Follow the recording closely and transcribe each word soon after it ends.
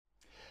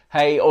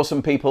Hey,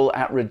 awesome people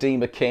at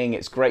Redeemer King.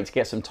 It's great to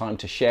get some time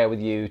to share with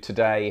you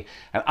today.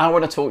 And I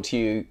want to talk to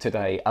you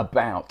today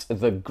about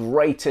the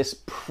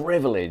greatest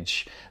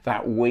privilege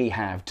that we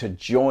have to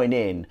join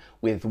in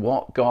with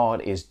what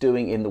God is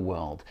doing in the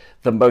world,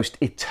 the most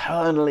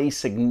eternally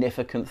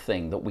significant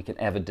thing that we can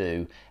ever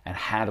do, and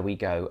how do we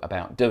go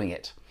about doing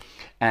it?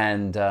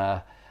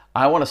 And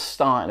I want to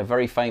start in a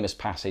very famous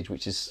passage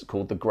which is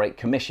called the Great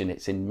Commission.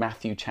 It's in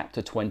Matthew chapter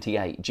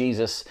 28.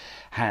 Jesus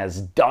has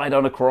died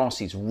on a cross,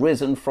 he's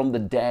risen from the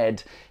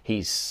dead,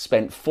 he's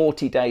spent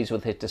 40 days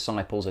with his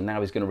disciples, and now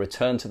he's going to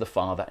return to the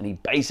Father, and he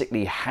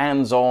basically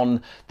hands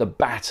on the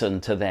baton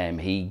to them.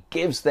 He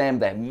gives them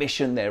their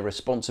mission, their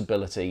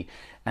responsibility,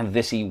 and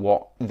this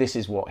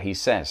is what he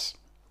says.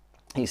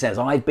 He says,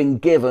 "I've been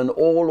given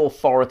all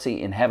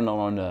authority in heaven and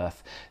on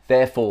earth,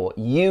 therefore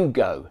you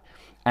go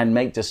and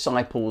make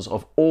disciples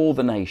of all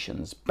the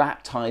nations,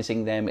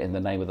 baptizing them in the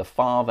name of the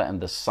Father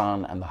and the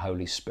Son and the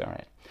Holy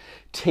Spirit.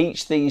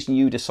 Teach these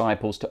new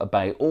disciples to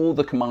obey all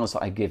the commands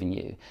that I've given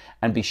you,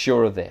 and be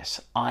sure of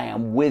this, I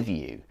am with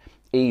you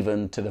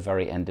even to the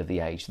very end of the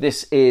age."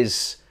 This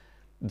is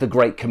the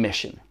Great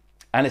Commission.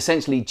 And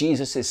essentially,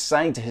 Jesus is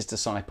saying to his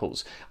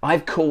disciples,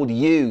 I've called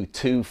you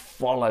to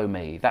follow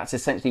me. That's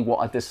essentially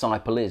what a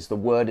disciple is. The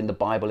word in the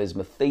Bible is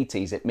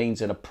mathetes. It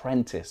means an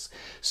apprentice,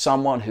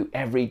 someone who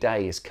every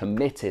day is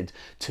committed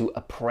to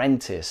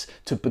apprentice,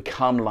 to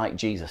become like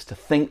Jesus, to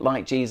think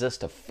like Jesus,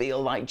 to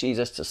feel like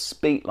Jesus, to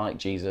speak like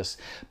Jesus.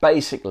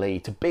 Basically,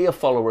 to be a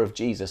follower of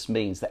Jesus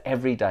means that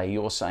every day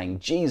you're saying,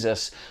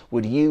 Jesus,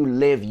 would you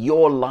live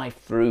your life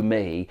through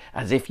me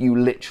as if you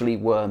literally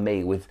were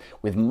me, with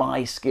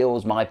my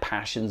skills, my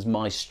passions,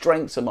 my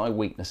strengths and my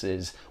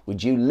weaknesses.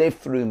 Would you live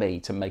through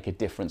me to make a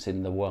difference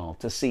in the world,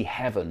 to see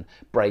heaven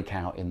break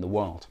out in the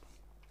world?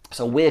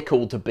 So we're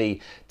called to be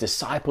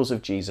disciples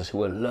of Jesus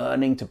who are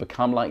learning to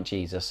become like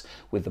Jesus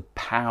with the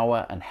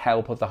power and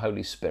help of the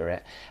Holy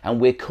Spirit.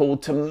 And we're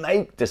called to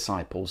make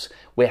disciples.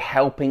 We're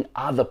helping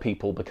other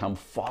people become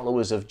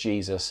followers of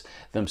Jesus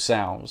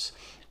themselves.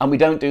 And we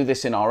don't do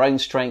this in our own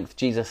strength.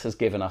 Jesus has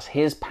given us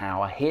his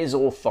power, his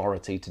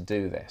authority to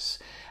do this,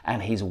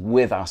 and he's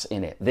with us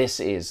in it. This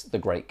is the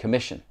Great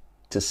Commission.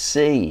 To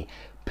see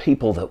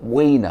people that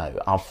we know,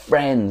 our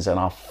friends and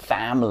our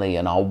family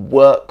and our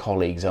work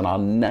colleagues and our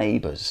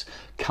neighbors,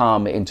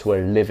 come into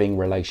a living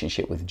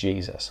relationship with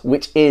Jesus,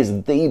 which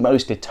is the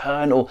most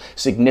eternal,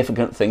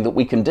 significant thing that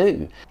we can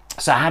do.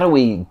 So how do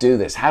we do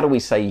this? How do we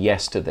say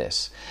yes to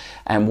this?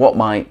 And what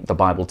might the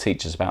Bible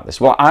teach us about this?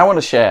 Well, I want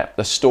to share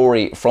the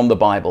story from the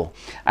Bible,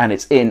 and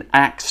it's in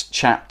Acts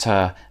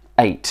chapter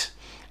 8.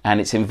 And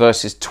it's in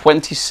verses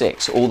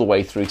 26 all the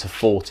way through to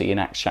 40 in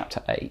Acts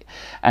chapter 8.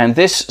 And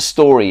this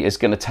story is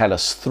going to tell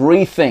us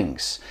three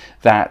things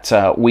that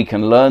we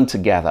can learn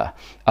together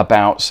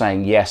about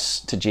saying yes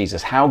to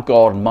Jesus, how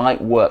God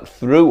might work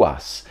through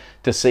us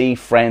to see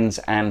friends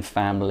and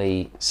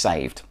family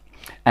saved.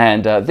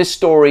 And this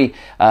story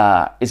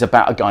is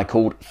about a guy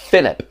called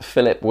Philip.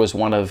 Philip was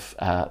one of,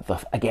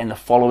 the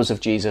followers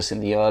of Jesus in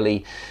the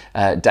early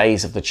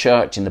days of the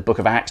church. In the book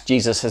of Acts,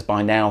 Jesus has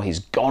by now, he's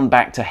gone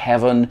back to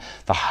heaven.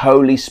 The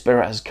Holy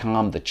Spirit has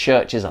come. The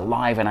church is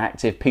alive and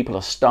active. People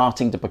are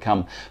starting to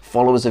become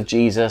followers of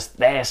Jesus.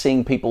 They're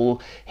seeing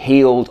people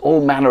healed.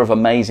 All manner of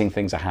amazing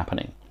things are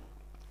happening.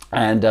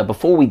 And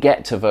before we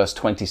get to verse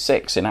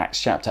 26 in Acts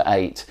chapter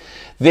 8,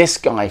 this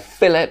guy,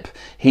 Philip,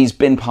 he's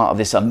been part of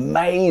this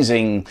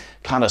amazing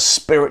kind of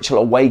spiritual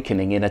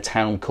awakening in a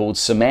town called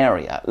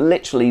Samaria.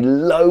 Literally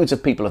loads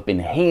of people have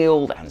been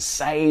healed and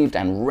saved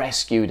and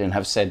rescued and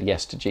have said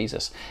yes to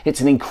Jesus.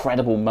 It's an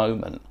incredible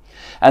moment.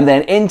 And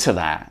then into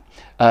that,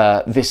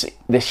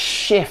 this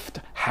shift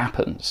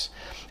happens.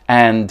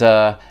 And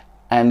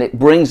it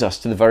brings us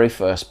to the very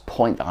first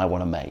point that I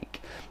want to make.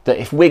 That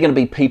if we're going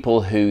to be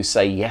people who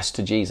say yes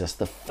to Jesus,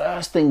 the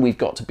first thing we've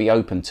got to be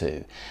open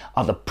to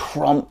are the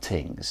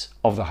promptings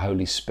of the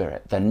Holy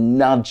Spirit, the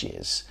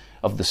nudges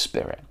of the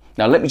Spirit.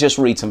 Now, let me just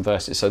read some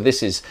verses. So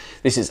this is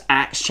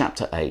Acts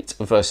chapter 8,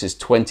 verses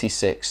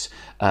 26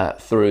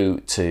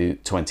 through to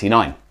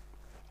 29.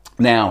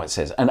 Now it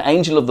says, "An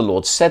angel of the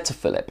Lord said to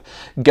Philip,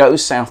 'Go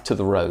south to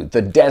the road,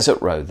 the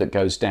desert road that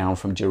goes down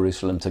from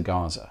Jerusalem to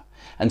Gaza.'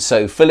 And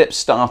so Philip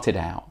started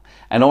out,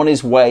 and on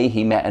his way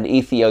he met an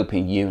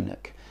Ethiopian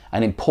eunuch,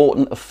 an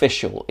important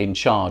official in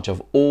charge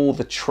of all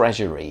the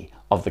treasury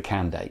of the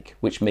Kandake,"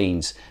 which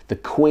means the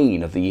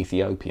queen of the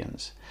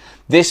Ethiopians.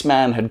 "This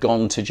man had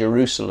gone to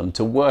Jerusalem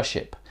to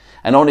worship,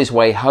 and on his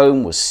way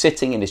home was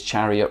sitting in his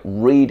chariot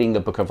reading the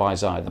book of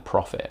Isaiah the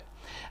prophet.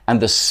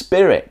 And the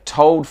Spirit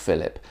told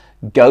Philip,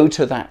 'Go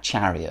to that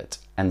chariot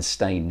and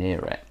stay near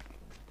it.'"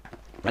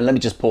 And let me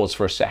just pause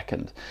for a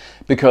second,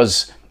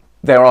 because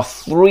there are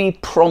three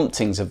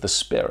promptings of the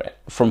Spirit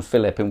from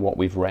Philip in what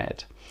we've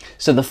read.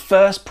 So the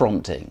first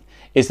prompting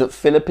is that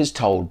Philip is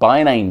told by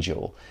an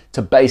angel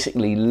to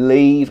basically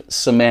leave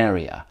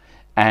Samaria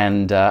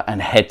and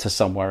head to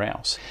somewhere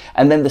else.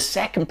 And then the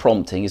second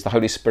prompting is the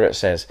Holy Spirit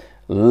says,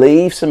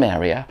 leave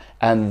Samaria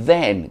and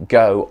then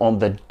go on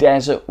the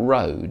desert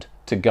road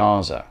to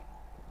Gaza.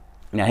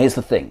 Now here's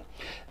the thing.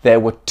 there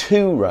were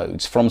two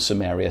roads from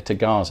Samaria to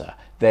Gaza.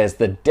 There's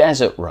the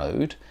desert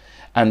road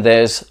and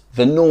there's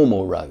the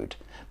normal road,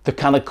 the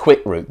kind of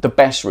quick route, the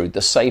best route,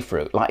 the safe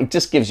route. Like, it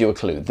just gives you a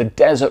clue. The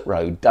desert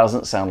road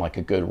doesn't sound like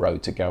a good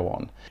road to go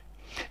on.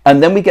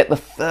 And then we get the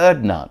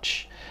third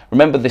nudge.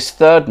 Remember, this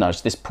third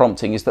nudge, this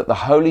prompting, is that the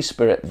Holy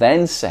Spirit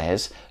then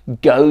says,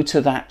 go to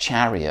that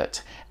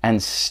chariot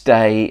and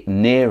stay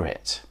near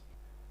it.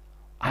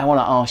 I want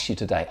to ask you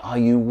today, are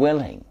you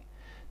willing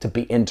to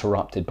be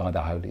interrupted by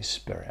the Holy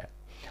Spirit?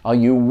 Are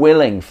you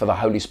willing for the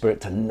Holy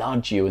Spirit to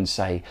nudge you and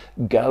say,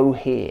 go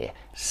here,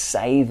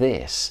 say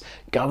this,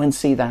 go and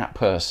see that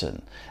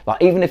person?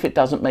 Like, even if it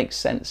doesn't make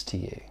sense to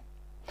you.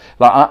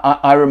 Like,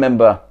 I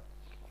remember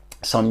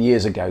some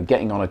years ago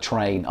getting on a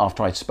train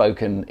after I'd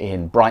spoken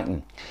in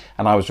Brighton,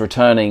 and I was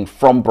returning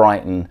from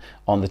Brighton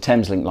on the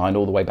Thameslink line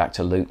all the way back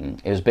to Luton.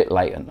 It was a bit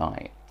late at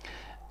night.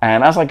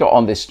 And as I got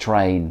on this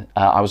train,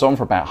 I was on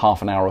for about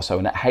half an hour or so,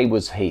 and at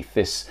Haywards Heath,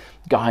 this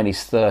guy in his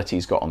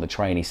 30s got on the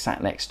train. He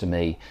sat next to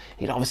me.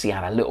 He'd obviously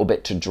had a little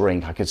bit to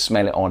drink. I could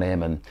smell it on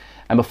him. And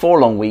before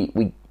long,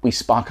 we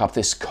spark up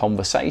this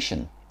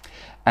conversation.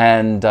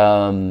 And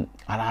I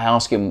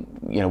asked him,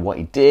 you know, what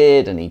he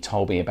did, and he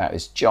told me about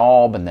his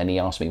job, and then he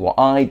asked me what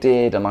I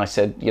did, and I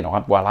said, you know,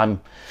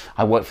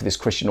 I work for this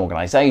Christian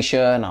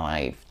organisation.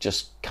 I've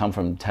just come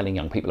from telling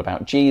young people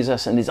about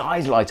Jesus. And his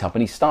eyes light up,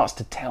 and he starts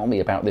to tell me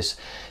about this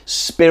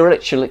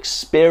spiritual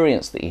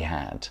experience that he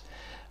had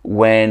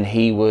when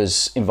he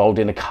was involved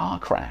in a car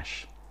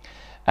crash.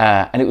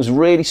 And it was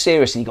really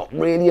serious, and he got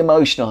really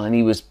emotional, and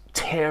he was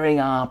tearing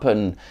up,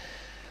 and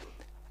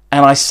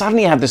I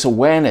suddenly had this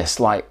awareness,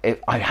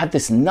 like I had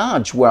this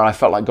nudge where I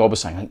felt like God was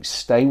saying, like,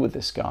 stay with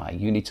this guy.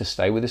 You need to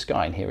stay with this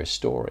guy and hear his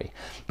story.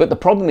 But the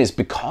problem is,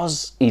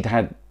 because he'd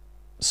had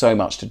so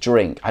much to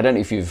drink, I don't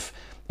know if you've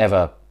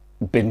ever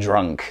been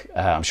drunk,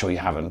 I'm sure you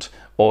haven't,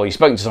 or you've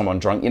spoken to someone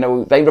drunk, you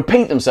know, they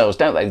repeat themselves,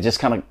 don't they? They just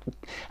kind of,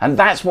 and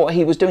that's what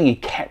he was doing. He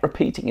kept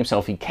repeating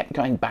himself. He kept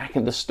going back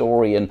in the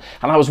story, and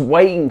I was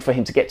waiting for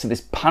him to get to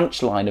this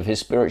punchline of his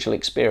spiritual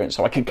experience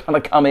so I could kind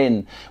of come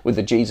in with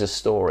the Jesus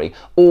story.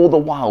 All the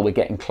while, we're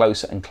getting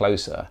closer and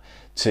closer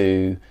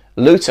to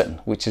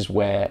Luton, which is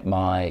where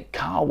my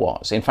car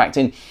was. In fact,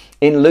 in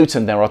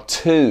Luton, there are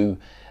two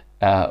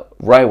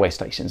railway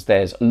stations.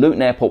 There's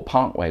Luton Airport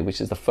Parkway, which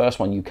is the first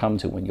one you come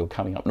to when you're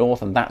coming up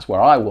north, and that's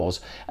where I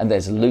was. And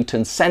there's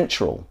Luton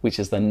Central, which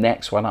is the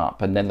next one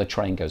up, and then the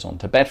train goes on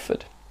to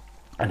Bedford.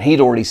 And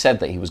he'd already said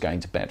that he was going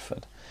to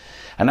Bedford.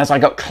 And as I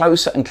got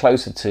closer and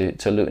closer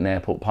to Luton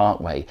Airport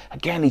Parkway,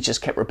 again, he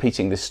just kept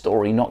repeating this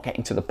story, not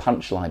getting to the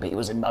punchline, but he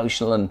was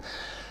emotional, and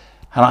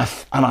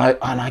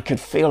I could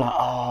feel like,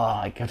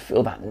 I could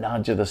feel that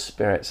nudge of the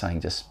Spirit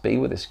saying, just be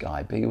with this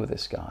guy, be with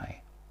this guy.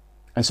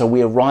 And so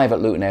we arrive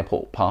at Luton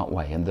Airport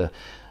Parkway, and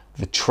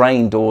the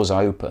train doors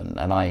open,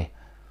 and I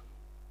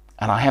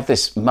have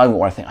this moment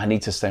where I think I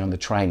need to stay on the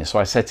train. So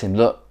I said to him,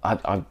 look,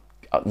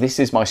 this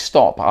is my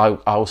stop.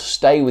 I'll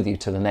stay with you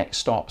to the next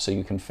stop so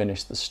you can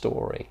finish the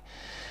story.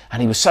 And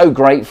he was so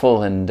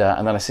grateful, and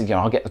then I said, you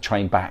know, I'll get the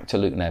train back to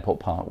Luton Airport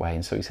Parkway.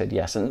 And so he said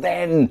yes. And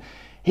then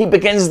he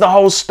begins the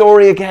whole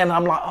story again.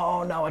 I'm like,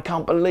 oh no, I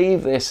can't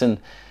believe this. And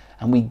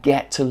we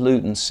get to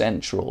Luton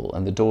Central,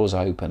 and the doors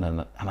open,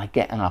 and I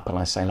get up and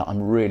I say, look,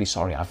 I'm really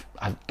sorry,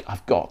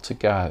 I've got to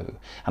go.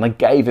 And I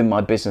gave him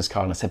my business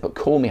card, and I said, but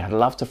call me, I'd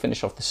love to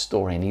finish off the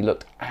story. And he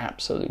looked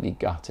absolutely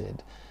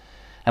gutted.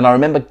 And I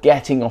remember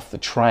getting off the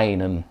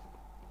train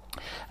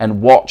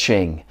and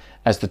watching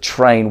as the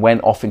train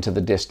went off into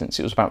the distance.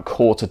 It was about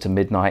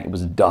midnight, it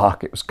was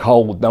dark, it was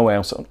cold, no one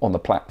else on the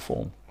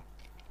platform.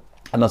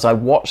 And as I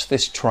watched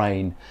this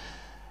train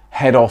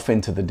head off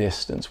into the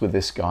distance with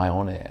this guy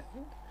on it,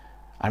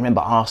 I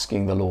remember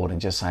asking the Lord and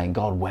just saying,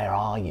 God, where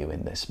are you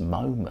in this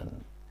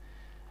moment?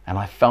 And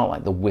I felt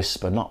like the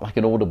whisper, not like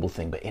an audible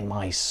thing, but in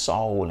my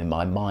soul, in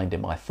my mind,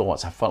 in my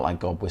thoughts, I felt like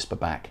God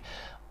whispered back,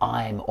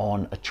 I'm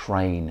on a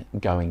train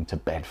going to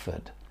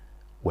Bedford.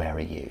 Where are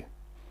you?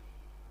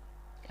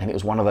 And it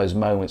was one of those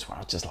moments where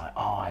I was just like,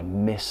 oh, I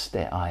missed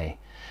it. I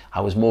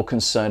was more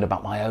concerned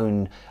about my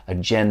own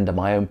agenda,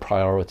 my own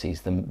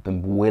priorities, than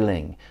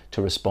willing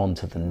to respond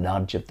to the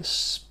nudge of the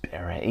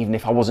Spirit, even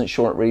if I wasn't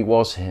sure it really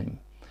was him.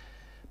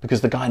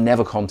 Because the guy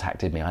never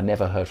contacted me. I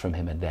never heard from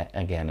him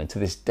again. And to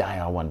this day,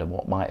 I wonder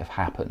what might have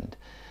happened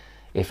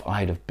if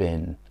I'd have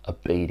been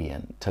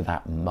obedient to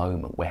that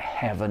moment where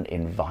heaven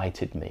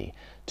invited me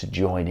to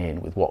join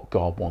in with what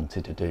God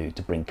wanted to do,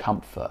 to bring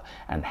comfort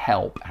and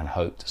help and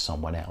hope to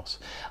someone else.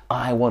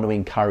 I want to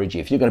encourage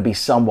you, if you're going to be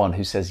someone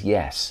who says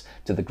yes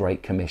to the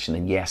Great Commission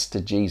and yes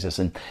to Jesus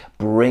and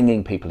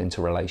bringing people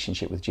into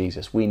relationship with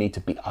Jesus, we need to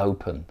be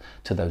open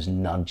to those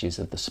nudges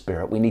of the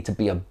Spirit. We need to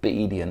be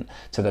obedient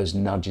to those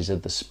nudges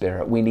of the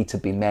Spirit. We need to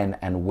be men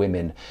and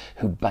women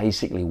who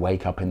basically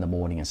wake up in the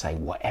morning and say,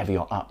 whatever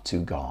you're up to,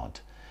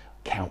 God,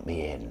 count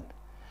me in.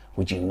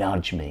 Would you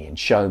nudge me and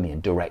show me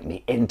and direct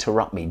me,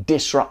 interrupt me,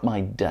 disrupt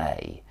my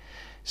day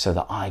so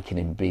that I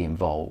can be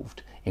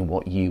involved in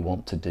what you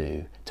want to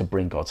do to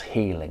bring God's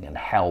healing and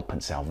help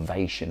and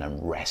salvation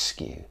and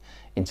rescue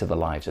into the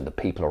lives of the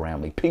people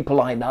around me,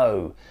 people I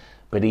know,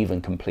 but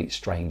even complete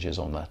strangers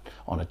on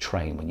a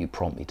train when you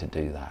prompt me to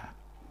do that.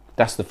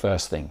 That's the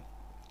first thing,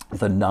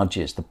 the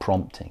nudges, the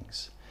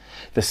promptings.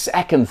 The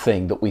second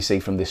thing that we see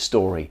from this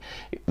story,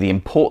 the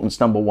importance,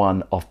 number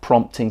one, of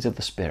promptings of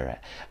the Spirit,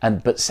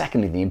 but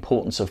secondly, the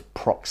importance of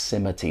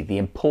proximity, the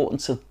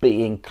importance of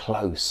being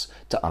close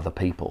to other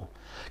people.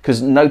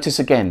 Because notice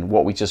again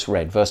what we just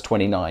read, verse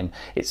 29,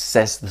 it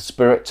says the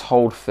Spirit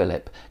told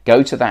Philip,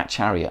 go to that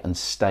chariot and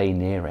stay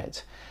near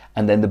it.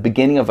 And then the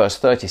beginning of verse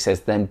 30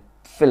 says, then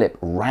Philip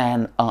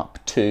ran up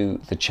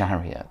to the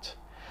chariot.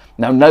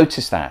 Now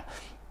notice that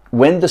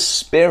when the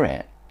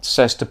Spirit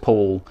says to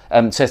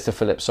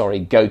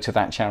Philip, go to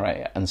that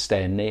chariot and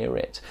stay near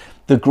it,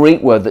 the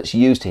Greek word that's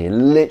used here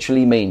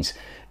literally means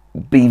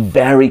be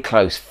very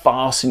close,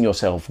 fasten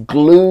yourself,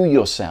 glue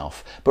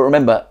yourself. But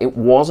remember, it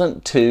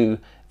wasn't to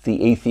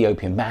the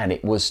Ethiopian man,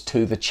 it was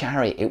to the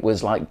chariot. It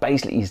was like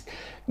basically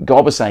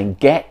God was saying,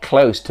 get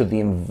close to the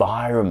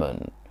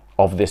environment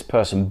of this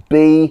person,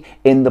 be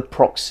in the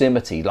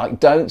proximity, like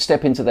don't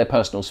step into their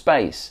personal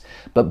space,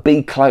 but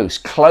be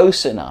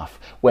close enough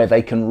where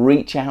they can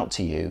reach out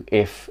to you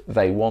if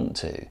they want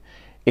to.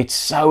 It's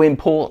so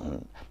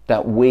important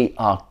that we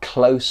are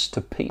close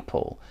to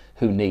people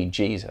who need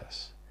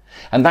Jesus.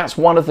 And that's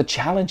one of the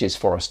challenges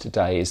for us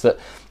today, is that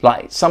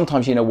like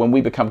sometimes, when we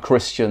become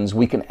Christians,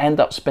 we can end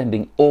up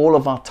spending all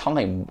of our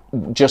time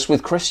just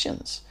with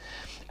Christians,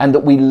 and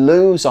that we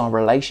lose our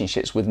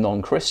relationships with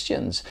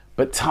non-Christians.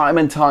 But time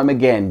and time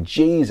again,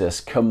 Jesus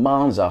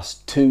commands us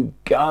to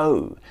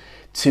go,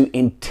 to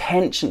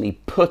intentionally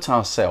put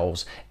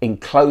ourselves in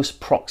close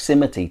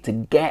proximity, to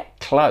get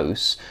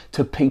close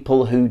to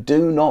people who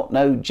do not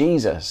know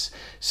Jesus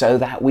so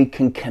that we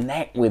can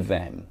connect with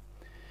them.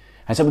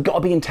 And so we've got to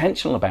be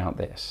intentional about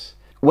this.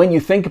 When you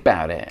think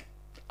about it,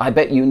 I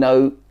bet you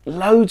know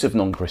loads of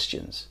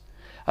non-Christians.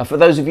 For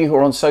those of you who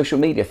are on social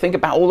media, think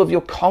about all of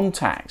your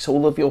contacts,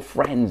 all of your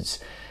friends.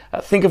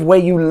 Think of where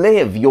you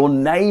live, your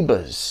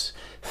neighbours.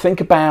 Think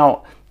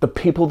about the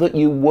people that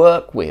you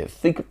work with.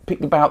 Think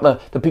about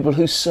the people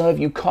who serve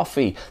you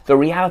coffee. The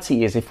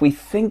reality is, if we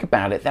think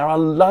about it, there are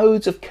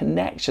loads of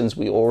connections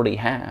we already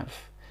have.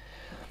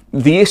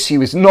 The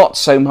issue is not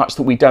so much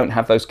that we don't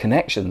have those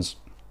connections.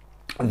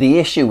 The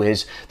issue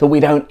is that we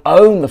don't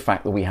own the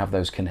fact that we have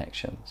those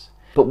connections.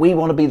 But we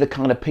want to be the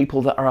kind of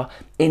people that are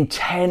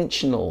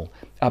intentional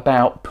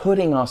about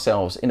putting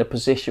ourselves in a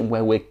position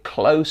where we're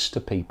close to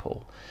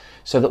people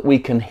so that we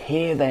can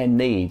hear their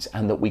needs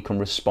and that we can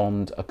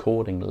respond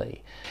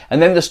accordingly.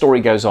 And then the story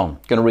goes on. I'm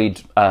going to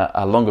read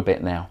a longer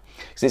bit now.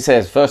 Because it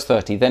says, verse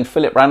 30, then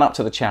Philip ran up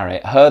to the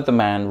chariot, heard the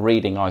man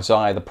reading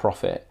Isaiah the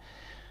prophet.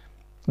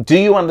 Do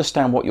you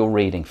understand what you're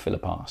reading?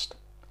 Philip asked.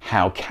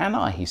 How can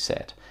I, he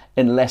said,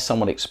 unless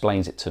someone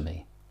explains it to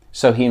me?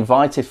 So he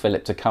invited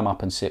Philip to come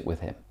up and sit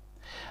with him.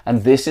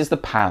 And this is the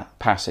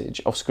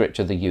passage of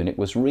scripture the eunuch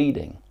was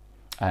reading.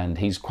 And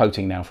he's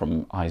quoting now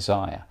from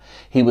Isaiah.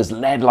 He was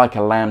led like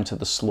a lamb to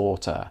the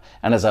slaughter,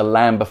 and as a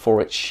lamb before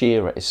its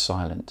shearer is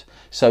silent,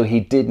 so he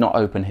did not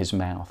open his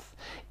mouth.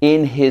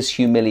 In his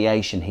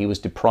humiliation he was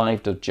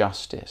deprived of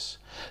justice.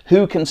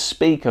 Who can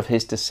speak of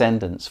his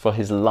descendants? For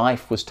his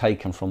life was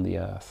taken from the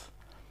earth.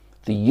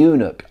 The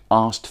eunuch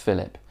asked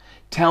Philip,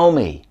 tell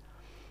me,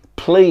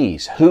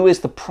 please, who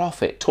is the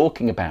prophet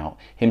talking about,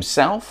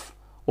 himself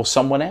or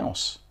someone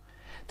else?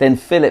 Then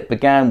Philip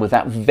began with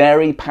that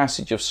very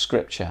passage of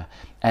scripture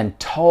and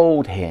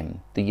told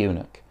him, the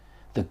eunuch,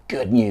 the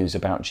good news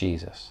about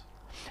Jesus.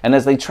 And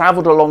as they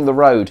travelled along the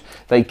road,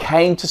 they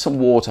came to some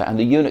water, and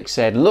the eunuch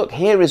said, look,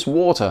 here is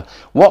water.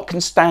 What can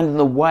stand in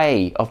the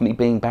way of me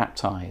being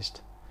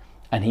baptized?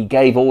 And he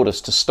gave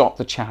orders to stop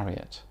the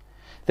chariot.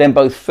 Then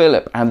both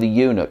Philip and the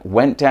eunuch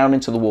went down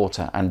into the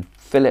water, and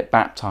Philip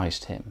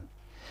baptized him.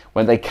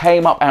 When they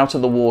came up out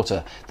of the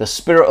water, the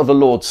Spirit of the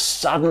Lord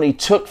suddenly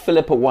took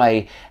Philip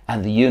away,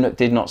 and the eunuch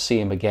did not see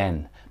him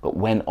again, but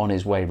went on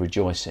his way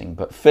rejoicing.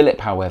 But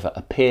Philip, however,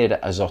 appeared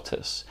at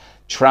Azotus,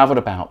 travelled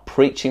about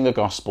preaching the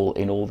gospel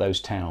in all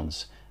those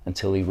towns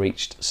until he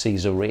reached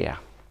Caesarea.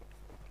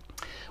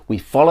 We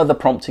follow the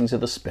promptings of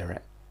the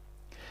Spirit.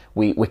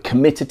 We're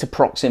committed to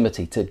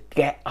proximity, to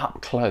get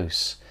up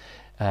close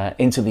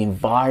into the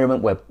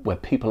environment where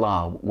people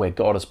are, where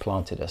God has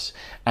planted us.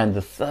 And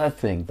the third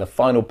thing, the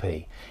final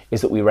P,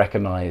 is that we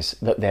recognize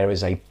that there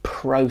is a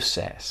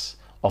process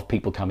of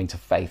people coming to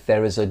faith.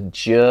 There is a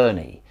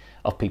journey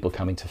of people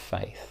coming to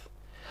faith.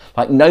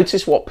 Like,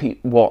 notice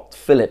what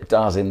Philip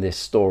does in this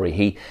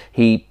story.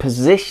 He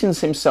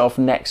positions himself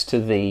next to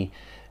the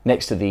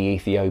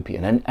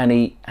Ethiopian, and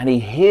he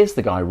hears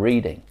the guy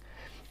reading,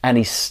 and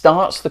he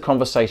starts the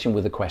conversation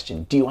with a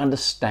question. Do you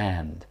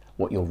understand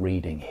what you're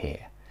reading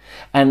here?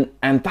 And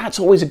that's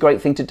always a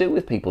great thing to do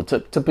with people,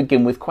 to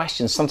begin with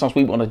questions. Sometimes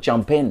we want to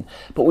jump in,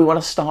 but we want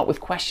to start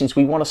with questions.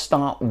 We want to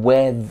start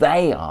where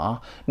they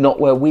are, not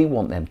where we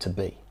want them to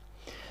be.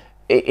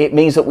 It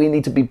means that we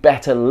need to be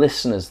better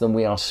listeners than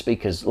we are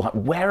speakers. Like,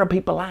 where are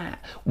people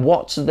at?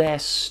 What's their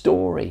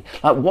story?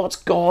 Like, what's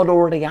God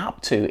already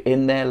up to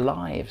in their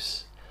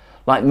lives?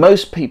 Like,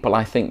 most people,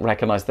 I think,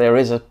 recognize there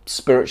is a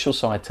spiritual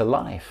side to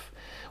life.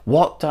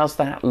 What does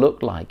that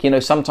look like? You know,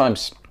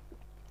 sometimes,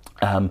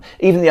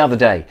 even the other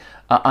day,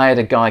 I had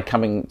a guy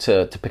coming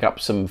to pick up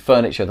some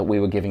furniture that we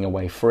were giving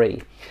away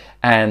free.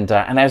 And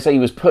as he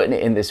was putting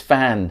it in this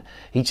van,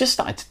 he just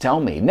started to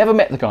tell me, never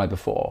met the guy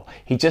before,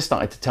 he just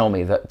started to tell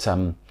me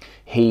that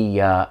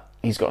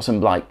he's got some,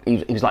 like,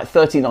 he was like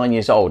 39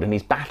 years old and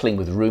he's battling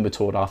with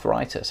rheumatoid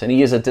arthritis. And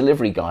he is a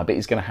delivery guy, but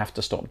he's going to have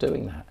to stop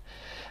doing that.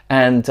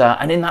 And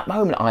in that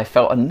moment, I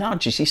felt a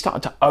nudge as he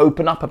started to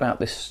open up about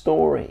this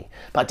story.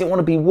 But I didn't want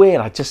to be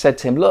weird. I just said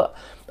to him, look,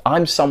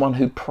 I'm someone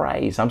who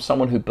prays. I'm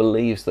someone who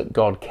believes that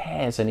God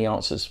cares and he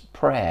answers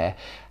prayer.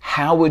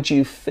 How would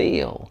you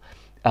feel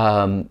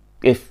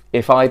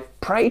if I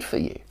prayed for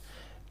you?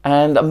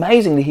 And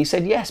amazingly, he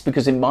said yes,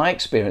 because in my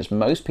experience,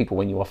 most people,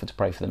 when you offer to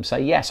pray for them,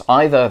 say yes.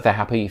 Either they're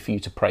happy for you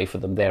to pray for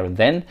them there and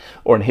then,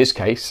 or in his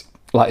case,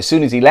 like as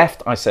soon as he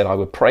left, I said I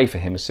would pray for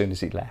him as soon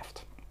as he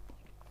left.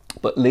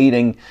 But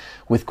leading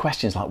with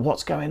questions like,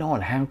 what's going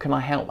on? How can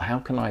I help? How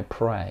can I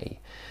pray?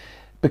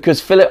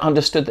 Because Philip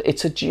understood that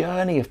it's a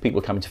journey of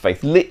people coming to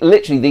faith.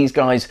 Literally, these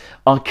guys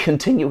are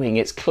continuing.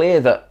 It's clear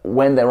that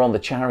when they're on the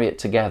chariot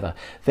together,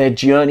 they're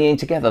journeying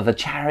together. The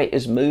chariot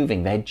is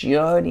moving. They're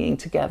journeying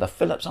together.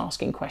 Philip's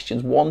asking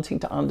questions, wanting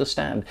to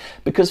understand.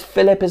 Because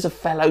Philip is a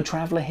fellow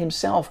traveler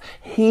himself.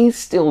 He's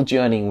still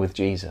journeying with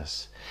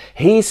Jesus.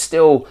 He's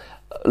still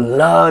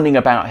learning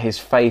about his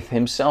faith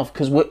himself,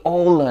 because we're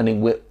all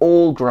learning. We're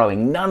all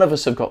growing. None of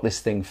us have got this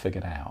thing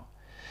figured out.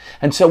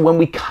 And so when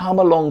we come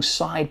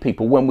alongside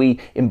people, when we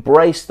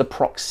embrace the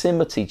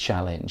proximity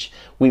challenge,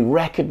 we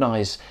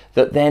recognize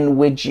that then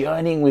we're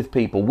journeying with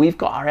people. We've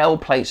got our L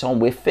plates on.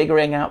 We're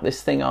figuring out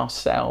this thing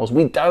ourselves.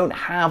 We don't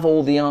have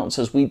all the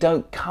answers. We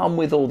don't come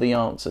with all the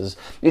answers.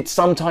 It's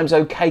sometimes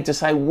okay to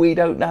say, we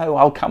don't know.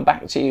 I'll come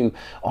back to you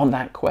on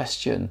that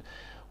question.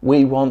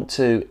 We want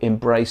to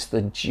embrace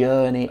the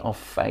journey of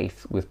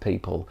faith with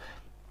people.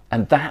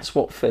 And that's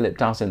what Philip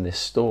does in this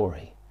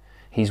story.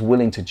 He's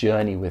willing to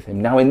journey with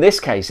him. Now, in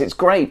this case, it's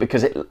great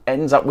because it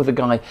ends up with a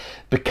guy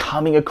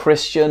becoming a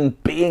Christian,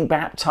 being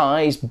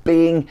baptized,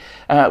 being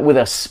with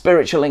a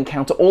spiritual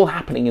encounter, all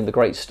happening in the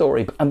great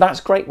story. And that's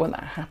great when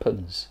that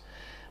happens.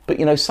 But,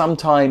 you know,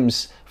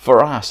 sometimes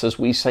for us, as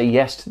we say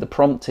yes to the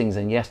promptings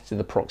and yes to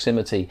the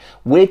proximity,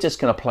 we're just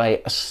going to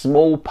play a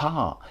small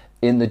part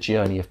in the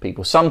journey of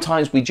people.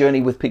 Sometimes we journey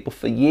with people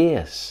for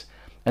years,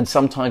 and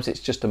sometimes it's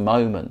just a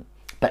moment.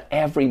 But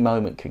every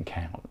moment can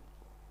count.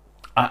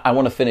 I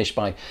want to finish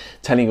by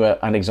telling you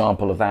an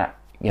example of that.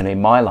 You know, in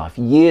my life,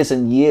 years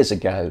and years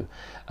ago,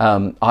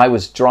 I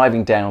was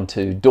driving down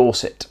to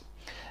Dorset,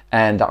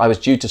 and I was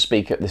due to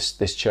speak at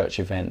this church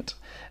event,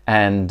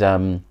 and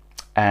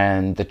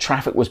the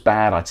traffic was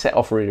bad. I'd set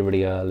off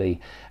really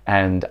early,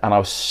 and I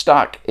was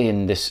stuck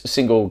in this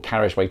single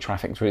carriageway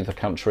traffic through the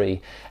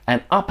country.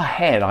 And up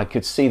ahead, I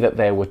could see that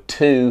there were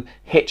two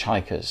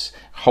hitchhikers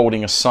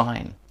holding a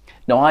sign.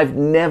 Now, I've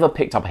never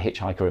picked up a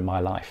hitchhiker in my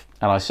life,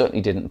 and I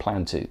certainly didn't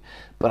plan to,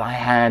 but I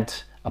had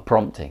a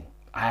prompting.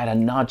 I had a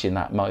nudge in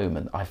that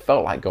moment. I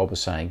felt like God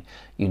was saying,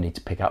 you need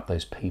to pick up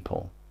those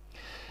people.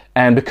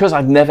 And because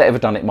I'd never ever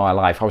done it in my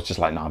life, I was just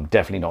like, no, I'm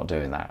definitely not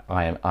doing that.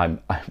 I'm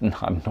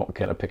not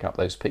going to pick up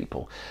those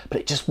people.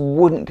 But it just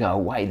wouldn't go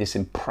away, this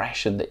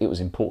impression that it was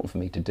important for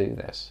me to do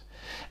this.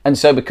 And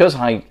so because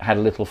I had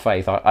a little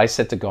faith, I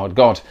said to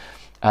God,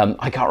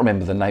 I can't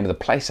remember the name of the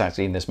place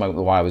actually in this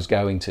moment where I was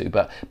going to,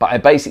 but I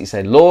basically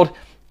said, Lord,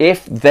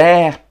 if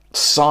their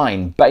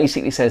sign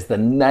basically says the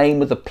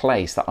name of the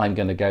place that I'm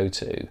going to go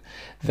to,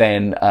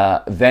 then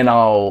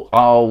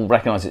I'll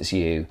recognize it's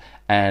you,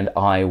 and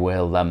I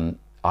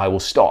will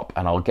stop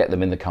and I'll get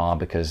them in the car,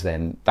 because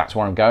then that's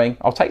where I'm going.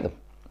 I'll take them.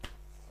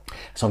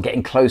 So I'm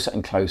getting closer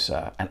and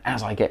closer, and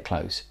as I get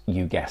close,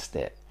 you guessed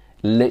it,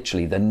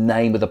 literally the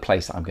name of the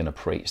place that I'm going to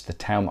preach, the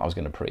town that I was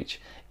going to preach,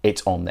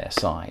 it's on their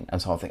sign.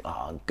 And so I think,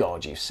 oh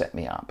God, you've set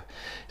me up.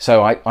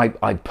 So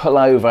I pull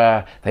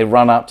over, they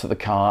run up to the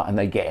car and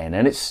they get in.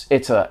 And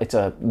it's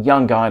a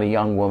young guy and a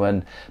young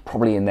woman,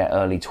 probably in their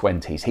early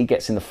 20s. He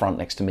gets in the front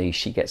next to me,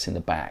 she gets in the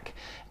back,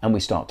 and we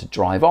start to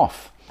drive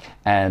off.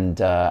 And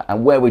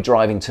where we're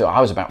driving to, I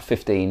was about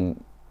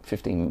 15,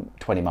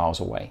 20 miles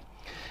away.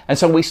 And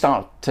so we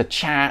start to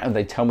chat, and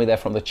they tell me they're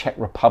from the Czech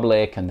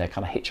Republic, and they're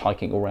kind of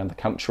hitchhiking all around the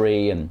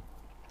country and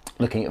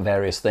looking at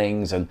various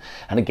things, and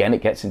again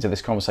it gets into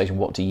this conversation,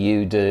 what do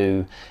you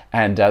do?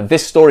 And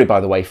this story,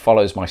 by the way,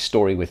 follows my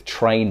story with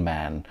Train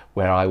Man,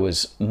 where I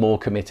was more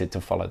committed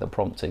to follow the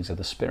promptings of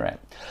the Spirit.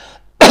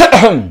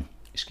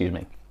 Excuse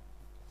me.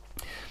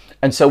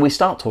 And so we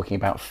start talking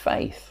about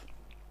faith,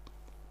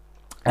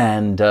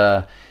 and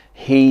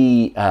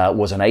he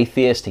was an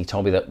atheist. He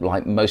told me that,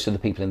 like most of the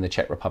people in the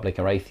Czech Republic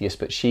are atheists,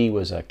 but she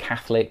was a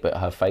Catholic, but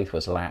her faith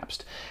was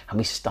lapsed. And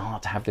we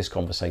start to have this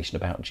conversation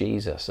about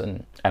Jesus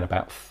and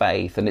about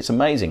faith, and it's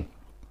amazing.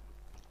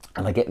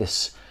 And I get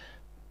this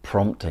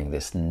prompting,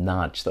 this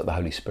nudge that the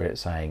Holy Spirit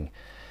is saying,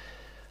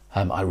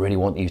 I really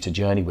want you to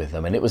journey with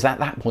them. And it was at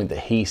that point that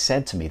he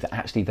said to me that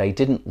actually they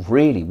didn't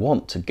really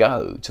want to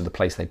go to the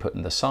place they put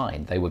in the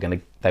sign. They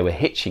were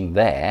hitching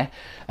there,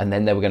 and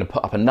then they were going to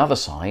put up another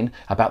sign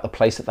about the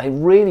place that they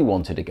really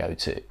wanted to go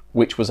to,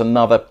 which was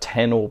another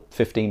 10 or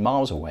 15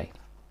 miles away.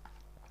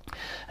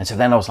 And so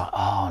then I was like,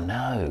 oh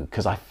no,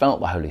 because I felt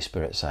the Holy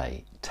Spirit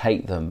say,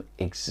 take them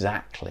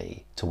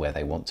exactly to where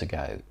they want to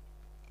go.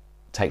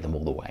 Take them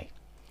all the way.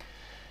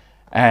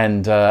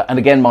 And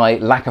again, my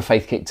lack of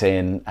faith kicked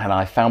in, and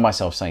I found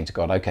myself saying to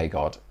God, okay,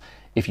 God,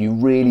 if you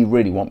really,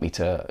 really want me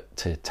to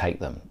take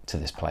them to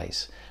this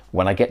place,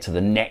 when I get to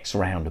the next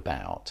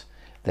roundabout,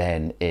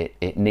 then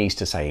it needs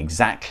to say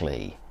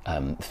exactly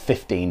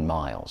 15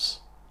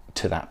 miles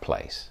to that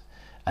place.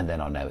 And then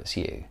I know it's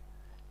you.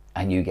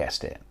 And you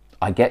guessed it.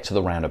 I get to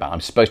the roundabout. I'm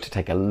supposed to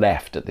take a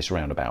left at this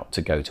roundabout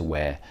to go to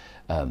where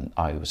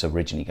I was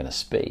originally going to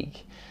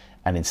speak.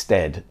 And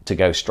instead, to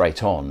go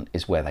straight on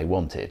is where they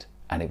wanted.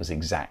 And it was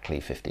exactly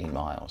 15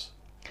 miles.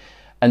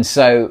 And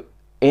so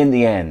in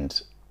the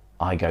end,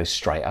 I go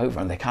straight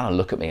over, and they kind of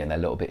look at me and they're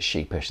a little bit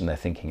sheepish, and they're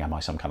thinking, am I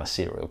some kind of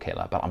serial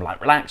killer? But I'm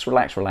like, relax,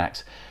 relax,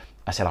 relax.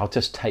 I said, I'll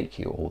just take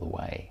you all the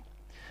way.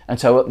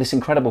 And so this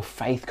incredible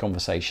faith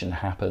conversation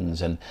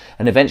happens, and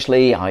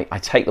eventually I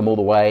take them all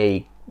the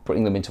way,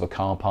 bring them into a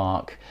car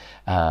park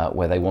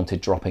where they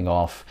wanted dropping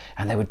off,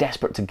 and they were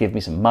desperate to give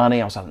me some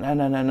money. I was like, no,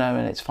 no, no, no,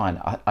 and it's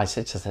fine. I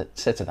said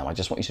to them, I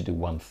just want you to do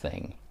one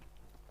thing.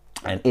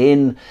 And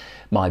in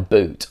my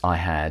boot, I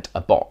had a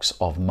box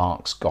of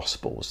Mark's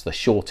Gospels, the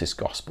shortest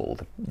gospel,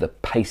 the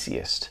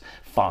paciest,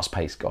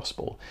 fast-paced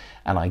gospel.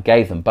 And I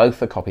gave them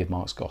both a copy of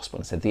Mark's Gospel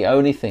and said, the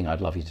only thing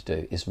I'd love you to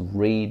do is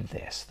read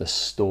this, the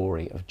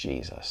story of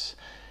Jesus,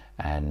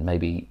 and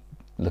maybe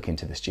look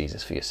into this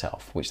Jesus for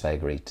yourself, which they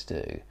agreed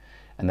to do.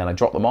 And then I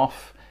dropped them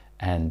off,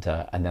 and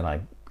then I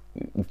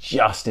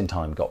just in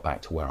time got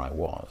back to where I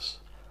was.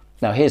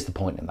 Now, here's the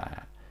point in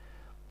that.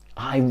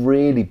 I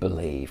really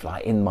believe,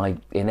 like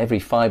in every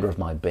fibre of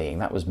my being,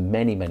 that was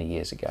many, many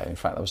years ago. In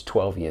fact, that was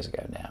 12 years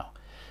ago now.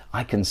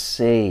 I can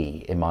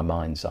see in my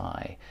mind's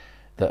eye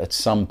that at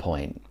some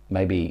point,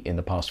 maybe in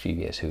the past few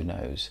years, who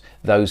knows,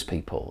 those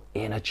people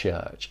in a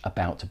church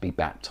about to be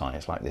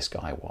baptized like this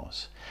guy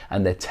was,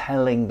 and they're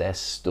telling their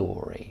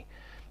story,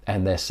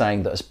 and they're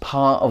saying that as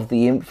part of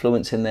the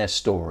influence in their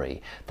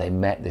story, they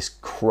met this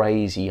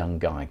crazy young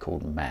guy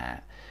called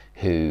Matt,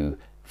 who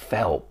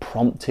felt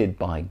prompted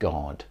by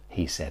God,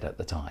 he said at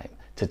the time,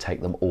 to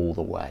take them all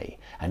the way.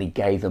 And he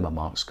gave them a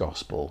Mark's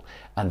Gospel,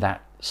 and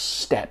that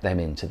stepped them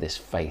into this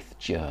faith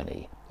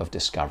journey of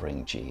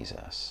discovering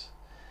Jesus.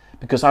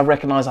 Because I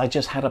recognized I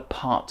just had a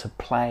part to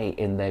play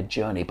in their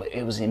journey, but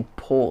it was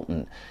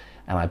important,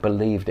 and I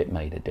believed it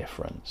made a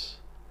difference.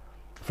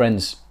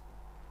 Friends,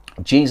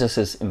 Jesus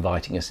is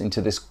inviting us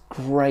into this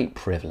great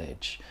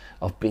privilege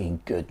of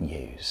being good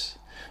news.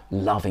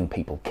 Loving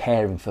people,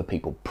 caring for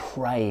people,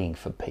 praying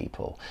for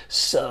people,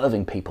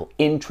 serving people,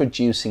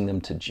 introducing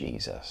them to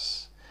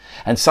Jesus.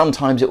 And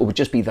sometimes it will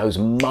just be those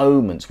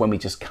moments when we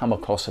just come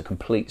across a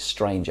complete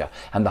stranger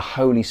and the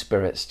Holy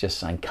Spirit's just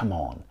saying, come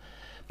on,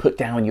 put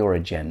down your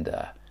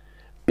agenda,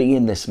 be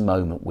in this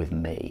moment with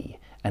me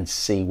and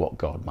see what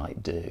God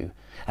might do.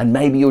 And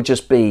maybe you'll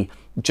just be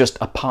just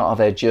a part of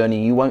their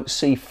journey. You won't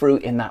see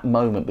fruit in that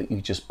moment, but you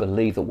just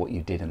believe that what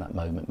you did in that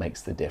moment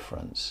makes the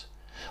difference.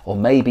 Or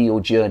maybe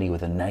your journey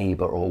with a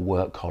neighbour or a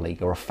work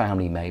colleague or a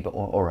family member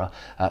or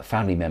a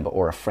family member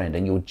or a friend,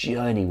 and your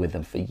journey with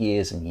them for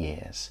years and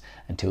years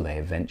until they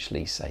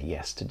eventually say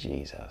yes to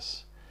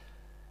Jesus.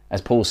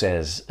 As Paul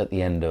says at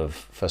the end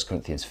of 1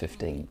 Corinthians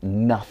 15,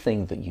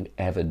 nothing that you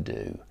ever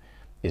do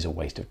is a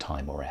waste of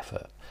time or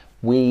effort.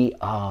 We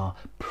are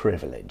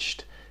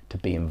privileged to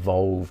be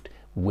involved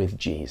with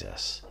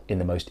Jesus in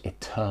the most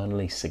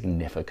eternally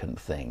significant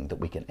thing that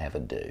we can ever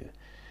do,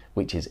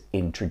 which is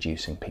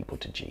introducing people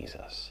to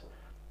Jesus.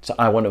 So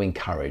I want to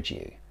encourage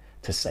you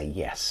to say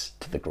yes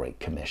to the Great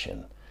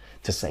Commission,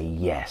 to say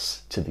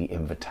yes to the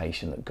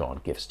invitation that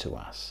God gives to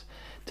us,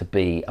 to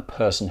be a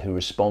person who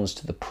responds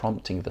to the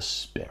prompting of the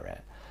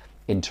Spirit.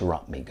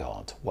 Interrupt me,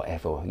 God,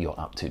 whatever you're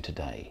up to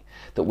today.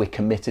 That we're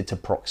committed to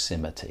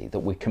proximity, that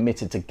we're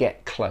committed to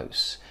get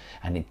close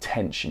and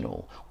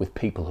intentional with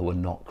people who are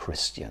not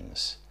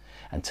Christians,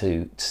 and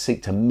to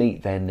seek to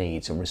meet their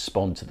needs and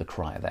respond to the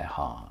cry of their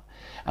heart.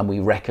 And we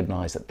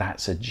recognize that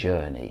that's a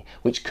journey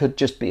which could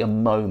just be a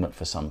moment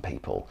for some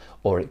people,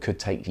 or it could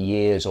take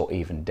years or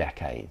even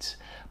decades,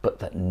 but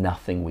that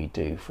nothing we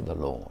do for the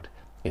Lord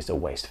is a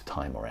waste of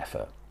time or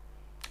effort.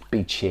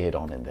 Be cheered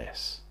on in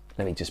this.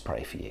 Let me just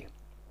pray for you.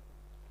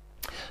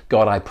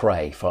 God, I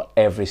pray for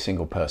every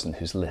single person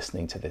who's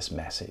listening to this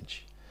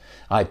message.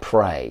 I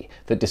pray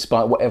that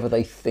despite whatever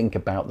they think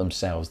about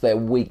themselves, their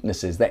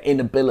weaknesses, their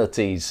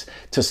inabilities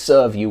to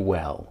serve you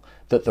well,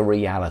 that the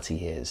reality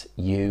is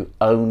you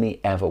only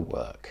ever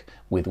work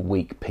with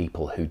weak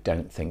people who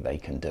don't think they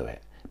can do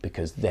it,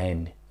 because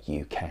then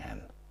you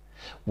can.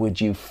 Would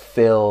you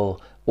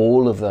fill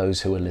all of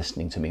those who are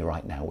listening to me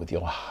right now with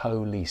your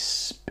Holy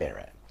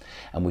Spirit,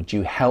 and would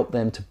you help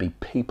them to be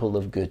people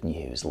of good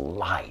news,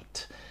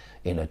 light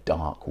in a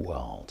dark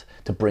world,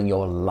 to bring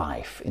your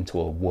life into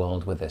a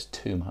world where there's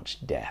too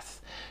much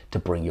death, to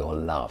bring your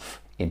love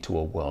into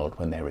a world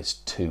when there is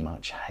too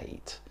much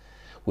hate.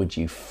 Would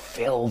you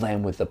fill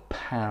them with the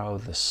power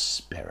of the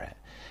Spirit?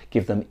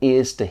 Give them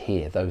ears to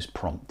hear those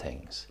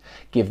promptings.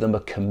 Give them a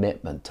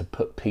commitment to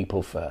put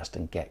people first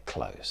and get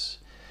close.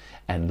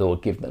 And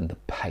Lord, give them the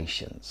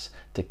patience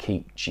to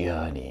keep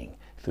journeying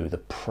through the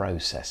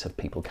process of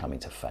people coming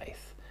to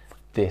faith.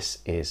 This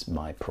is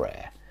my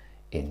prayer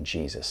in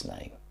Jesus'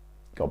 name.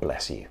 God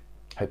bless you.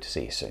 Hope to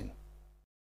see you soon.